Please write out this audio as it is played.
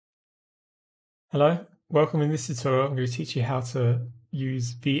Hello, welcome. In this tutorial, I'm going to teach you how to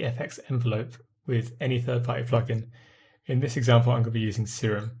use VFX Envelope with any third-party plugin. In this example, I'm going to be using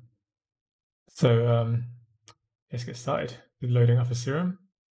Serum. So let's get started with loading up a Serum.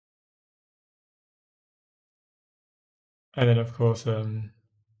 And then, of course, we're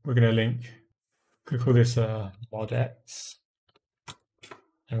going to link, we call this mod X,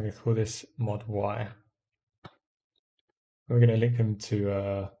 and we're going to call this mod Y. We're going to link them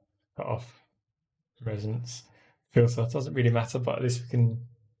to cut off resonance filter. It doesn't really matter, but at least we can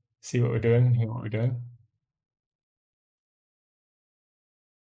see what we're doing and hear what we're doing.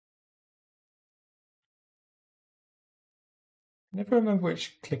 I never remember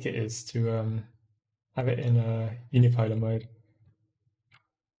which click it is to have it in unipolar mode.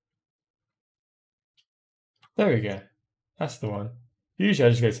 There we go. That's the one. Usually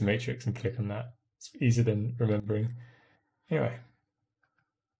I just go to matrix and click on that. It's easier than remembering. Anyway,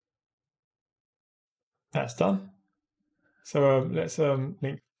 that's done. So let's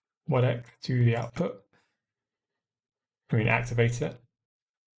link modec to the output. Activate it.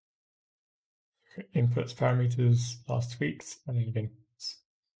 Inputs parameters last tweaked, and then again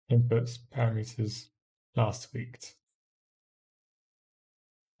inputs parameters last tweaked.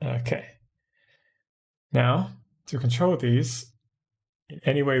 Okay. Now to control these in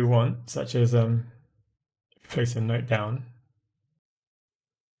any way we want, such as place a note down.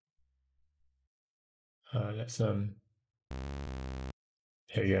 Let's there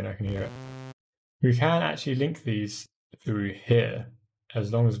we go, and I can hear it. We can actually link these through here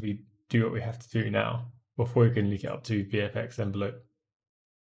as long as we do what we have to do now before we can link it up to VFX Envelope.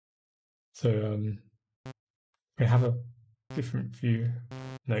 So we have a different view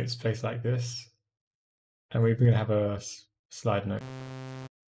notes placed like this, and we're going to have a slide note.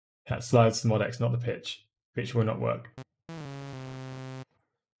 That slides the mod X, not the pitch. Pitch will not work.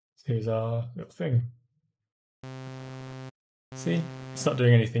 So here's our little thing. See, it's not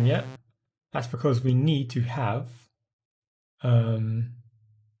doing anything yet. That's because we need to have where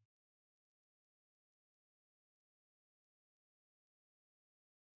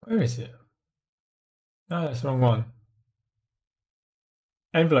is it? No, that's the wrong one.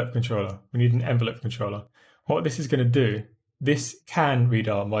 Envelope controller. We need an envelope controller. What this is going to do, this can read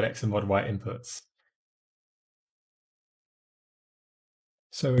our mod X and mod Y inputs.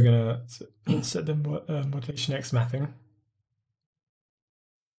 So we're going to set the modulation X mapping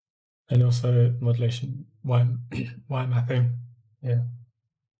and also modulation Y, y mapping. Yeah.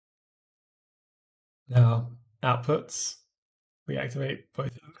 Now outputs, we activate both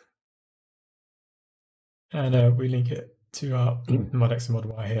of them, and we link it to our mod X and mod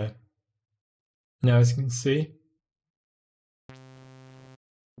Y here. Now, as you can see,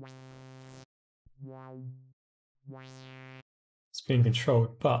 it's being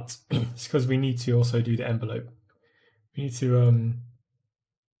controlled, but it's because we need to also do the envelope. We need to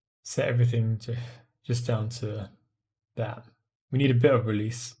set everything just down to that. We need a bit of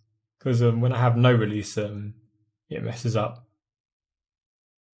release because when I have no release, it messes up.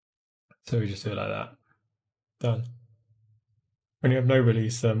 So we just do it like that. Done. When you have no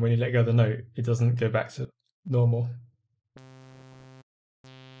release, when you let go of the note, it doesn't go back to normal.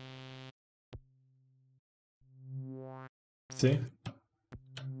 See?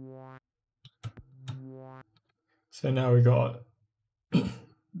 So now we got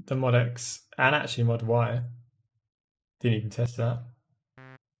the mod X and actually mod Y. Didn't even test that.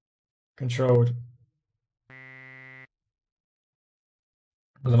 Controlled.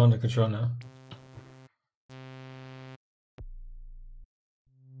 Well, I'm under control now.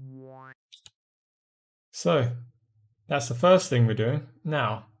 So that's the first thing we're doing.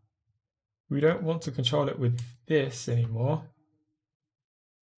 Now, we don't want to control it with this anymore.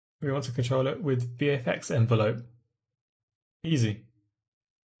 We want to control it with VFX Envelope. Easy.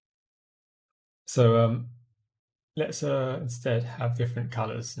 So let's instead have different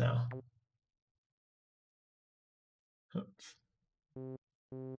colors now. Oops.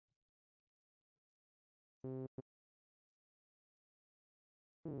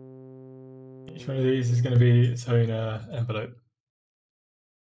 Each one of these is going to be its own envelope.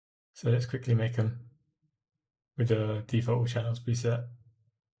 So let's quickly make them with the default channels preset.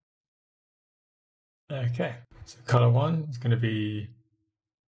 Okay, so color 1 is going to be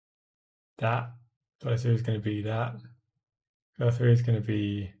that. Color 2 is going to be that. Color 3 is going to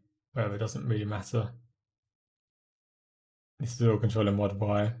be whatever, it doesn't really matter. This is all controlling mod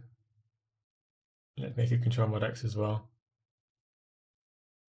Y. Let's make it control mod X as well.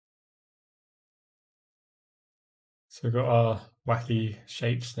 So we've got our wacky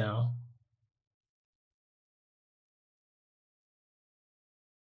shapes now.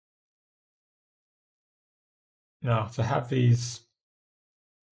 Now, to have these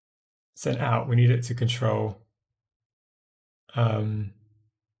sent out, we need it to control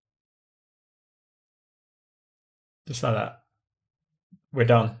just like that. We're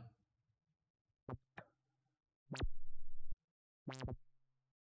done.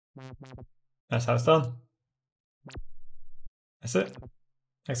 That's how it's done. That's it.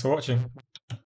 Thanks for watching.